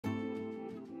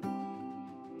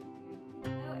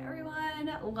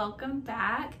welcome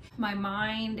back. My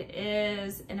mind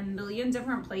is in a million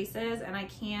different places and I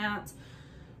can't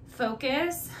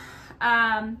focus.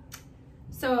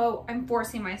 So I'm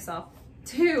forcing myself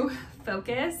to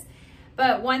focus.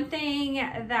 But one thing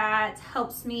that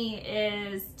helps me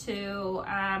is to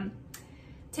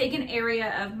take an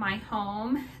area of my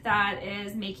home that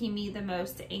is making me the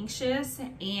most anxious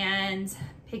and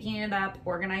picking it up,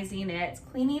 organizing it,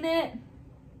 cleaning it.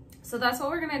 So that's what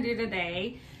we're gonna do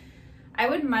today. I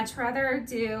would much rather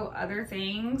do other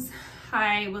things.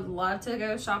 I would love to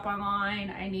go shop online.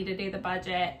 I need to do the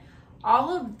budget.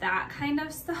 All of that kind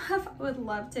of stuff I would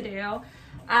love to do.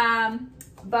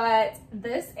 But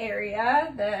this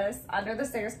area, this under the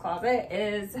stairs closet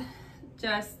is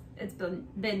just, it's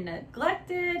been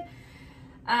neglected.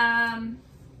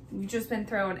 We've just been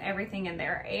throwing everything in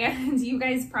there. And you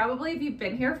guys probably, if you've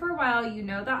been here for a while, you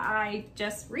know that I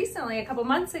just recently, a couple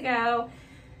months ago,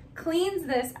 cleaned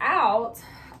this out,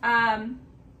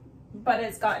 but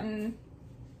it's gotten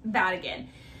bad again.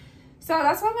 So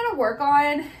that's what I'm gonna work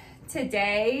on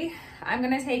today. I'm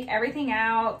gonna take everything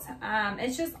out.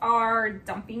 It's just our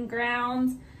dumping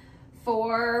ground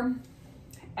for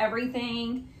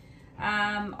everything.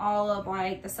 All of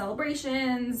like the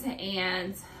celebrations,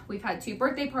 and we've had 2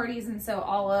 birthday parties, and so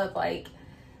all of like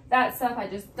that stuff I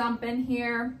just dump in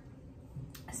here.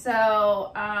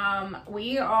 So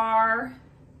we are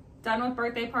done with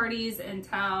birthday parties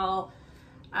until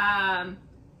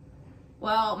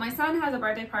well, my son has a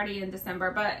birthday party in December,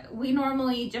 but we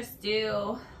normally just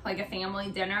do like a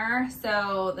family dinner.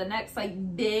 So the next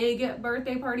like big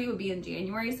birthday party would be in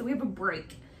January. So we have a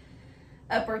break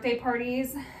of birthday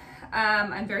parties.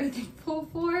 I'm very thankful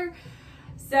for.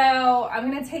 So I'm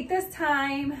gonna take this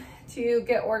time to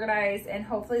get organized, and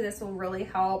hopefully this will really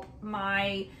help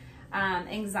my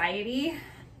anxiety.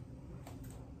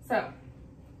 So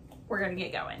we're gonna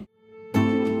get going.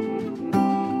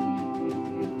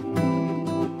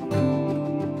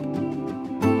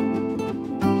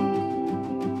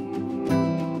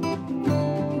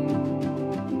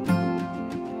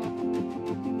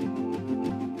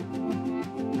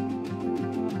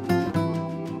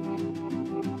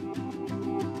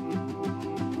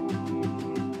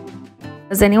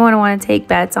 Does anyone want to take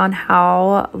bets on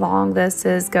how long this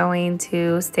is going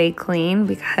to stay clean?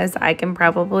 Because I can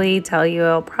probably tell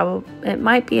you it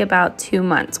might be about 2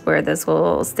 months where this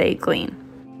will stay clean.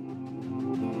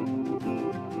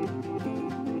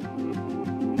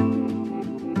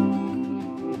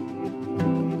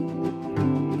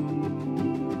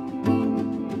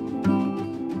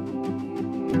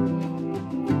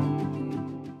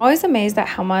 Always amazed at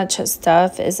how much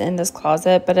stuff is in this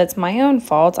closet, but it's my own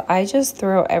fault. I just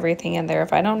throw everything in there.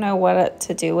 If I don't know what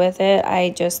to do with it, I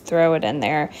just throw it in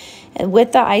there, and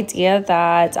with the idea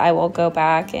that I will go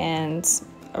back and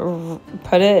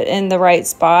put it in the right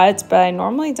spots, but I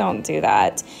normally don't do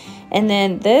that. And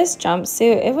then this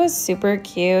jumpsuit, it was super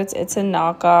cute. It's a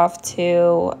knockoff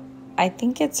to, I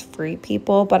think it's Free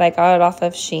People, but I got it off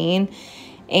of Shein.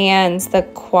 And the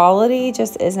quality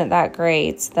just isn't that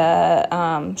great.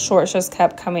 The shorts just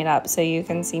kept coming up, so you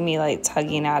can see me like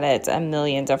tugging at it a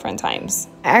million different times.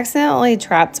 I accidentally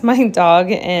trapped my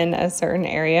dog in a certain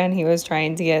area, and he was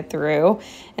trying to get through.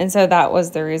 And so that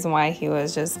was the reason why he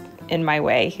was just in my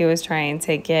way. He was trying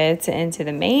to get into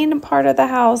the main part of the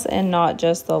house and not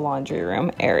just the laundry room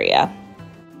area.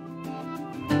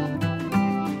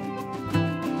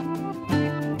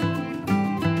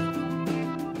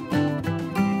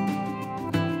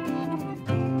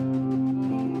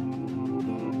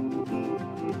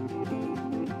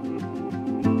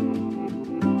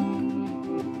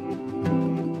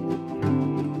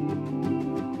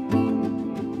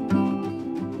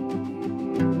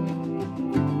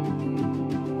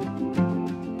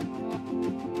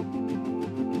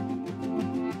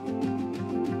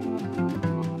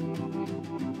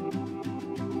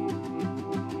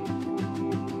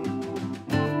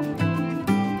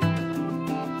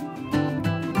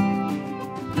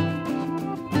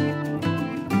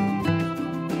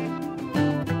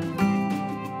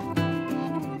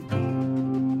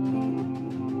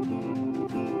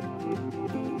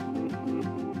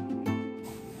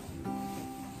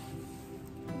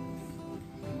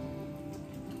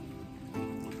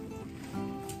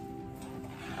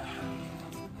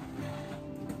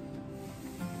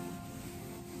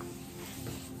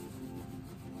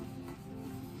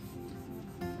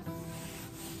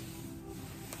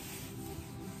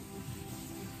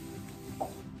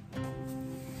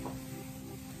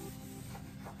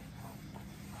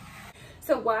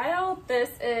 So while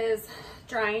this is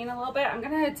drying a little bit, I'm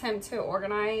gonna attempt to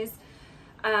organize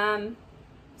some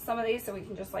of these so we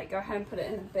can just like go ahead and put it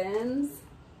in the bins.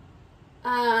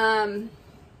 So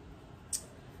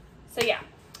yeah,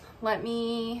 let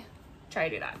me try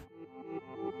to do that.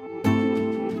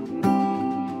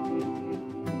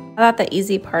 Now that the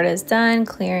easy part is done,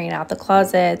 clearing out the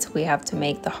closets, we have to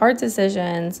make the hard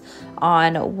decisions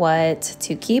on what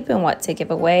to keep and what to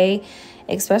give away.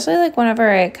 Especially like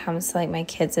whenever it comes to like my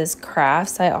kids'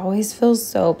 crafts, I always feel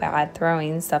so bad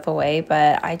throwing stuff away,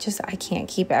 but I can't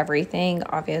keep everything.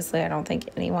 Obviously, I don't think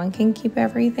anyone can keep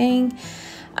everything.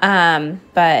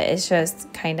 But it's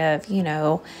just kind of, you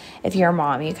know, if you're a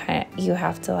mom, you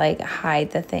have to like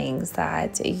hide the things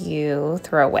that you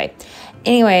throw away.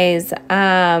 Anyways,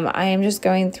 I am just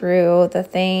going through the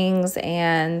things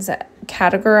and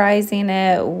categorizing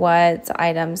it, what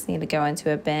items need to go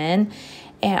into a bin.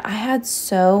 And I had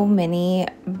so many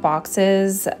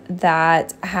boxes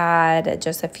that had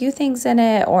just a few things in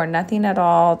it or nothing at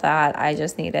all that I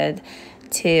just needed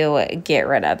to get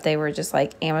rid of. They were just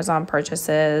like Amazon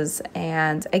purchases.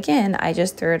 And again, I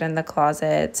just threw it in the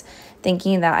closet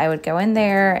thinking that I would go in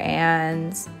there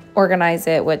and organize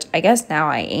it, which I guess now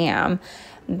I am.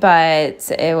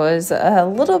 But it was a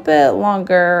little bit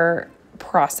longer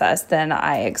process than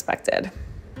I expected.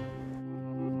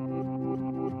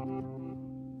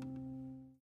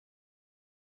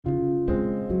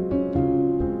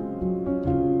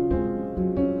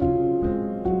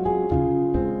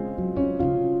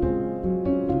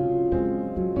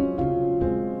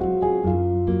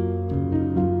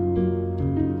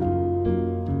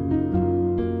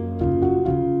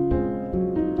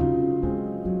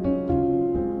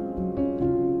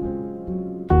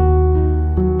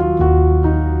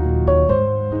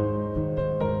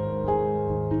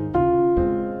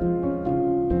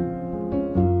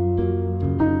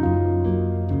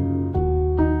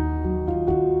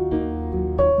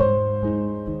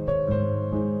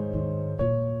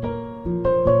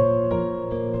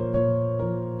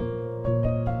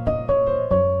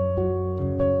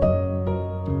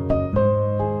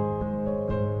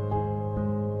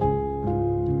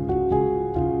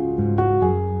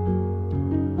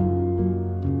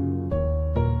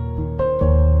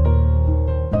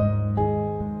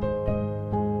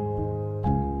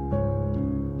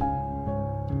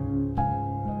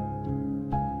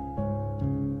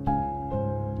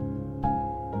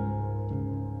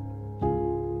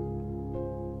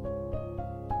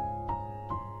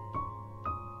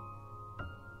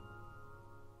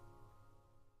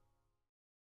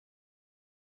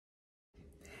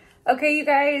 Okay, you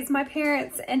guys, my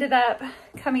parents ended up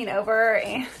coming over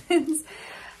and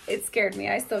it scared me.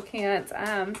 I still can't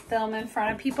film in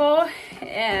front of people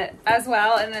as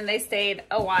well. And then they stayed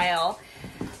a while.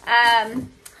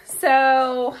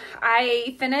 So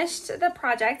I finished the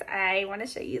project. I want to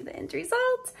show you the end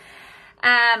result.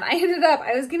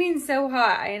 I was getting so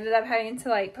hot. I ended up having to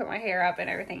like put my hair up and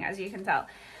everything, as you can tell.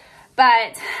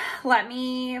 But let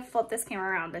me flip this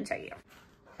camera around and show you.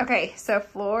 Okay, so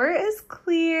floor is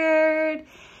cleared,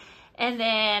 and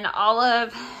then all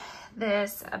of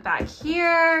this back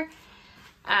here,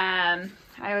 I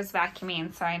was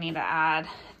vacuuming, so I need to add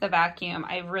the vacuum.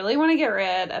 I really want to get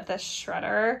rid of the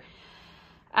shredder.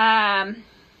 I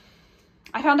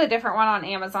found a different one on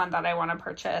Amazon that I want to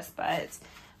purchase, but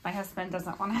my husband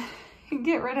doesn't want to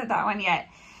get rid of that one yet.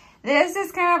 This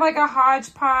is kind of like a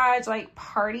hodgepodge, like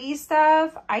party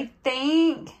stuff. I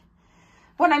think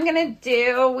what I'm gonna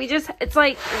do, it's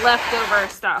like leftover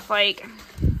stuff. Like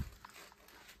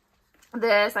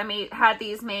this, had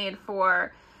these made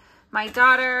for my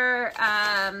daughter.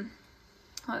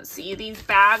 Let's see, these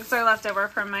bags are left over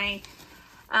from my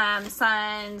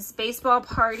son's baseball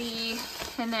party.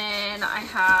 And then I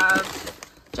have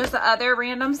just the other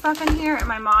random stuff in here. And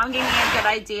my mom gave me a good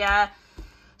idea.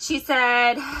 She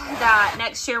said that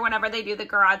next year, whenever they do the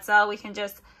garage sale, we can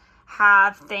just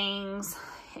have things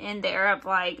in there of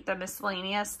like the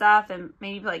miscellaneous stuff and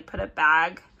maybe like put a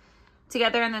bag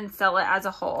together and then sell it as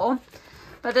a whole.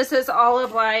 But this is all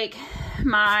of like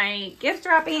my gift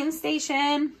wrapping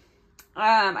station.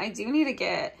 I do need to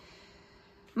get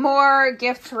more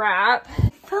gift wrap.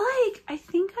 I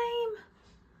think I'm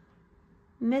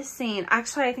missing.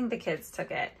 Actually, I think the kids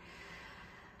took it.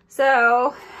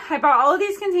 So I bought all of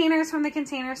these containers from the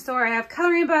Container Store. I have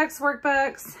coloring books,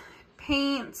 workbooks,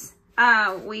 paint.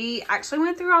 We actually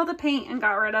went through all the paint and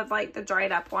got rid of like the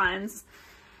dried up ones.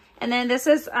 And then this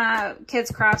is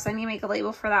kids crafts. I need to make a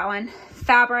label for that one.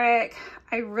 Fabric.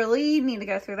 I really need to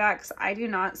go through that because I do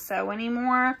not sew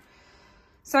anymore.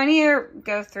 So I need to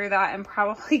go through that and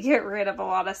probably get rid of a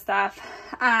lot of stuff.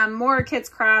 More kids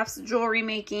crafts, jewelry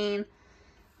making,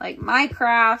 like my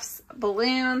crafts,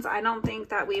 balloons. I don't think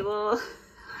that we will.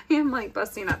 I am like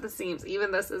busting at the seams.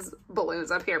 Even this is balloons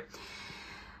up here.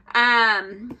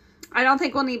 I don't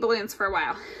think we'll need balloons for a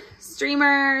while.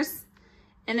 Streamers,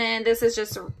 and then this is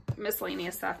just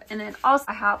miscellaneous stuff. And then also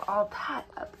I have all that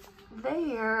up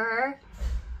there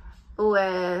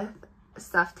with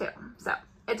stuff too. So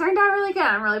it turned out really good.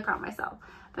 I'm really proud of myself.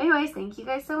 But anyways, thank you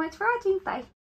guys so much for watching. Bye.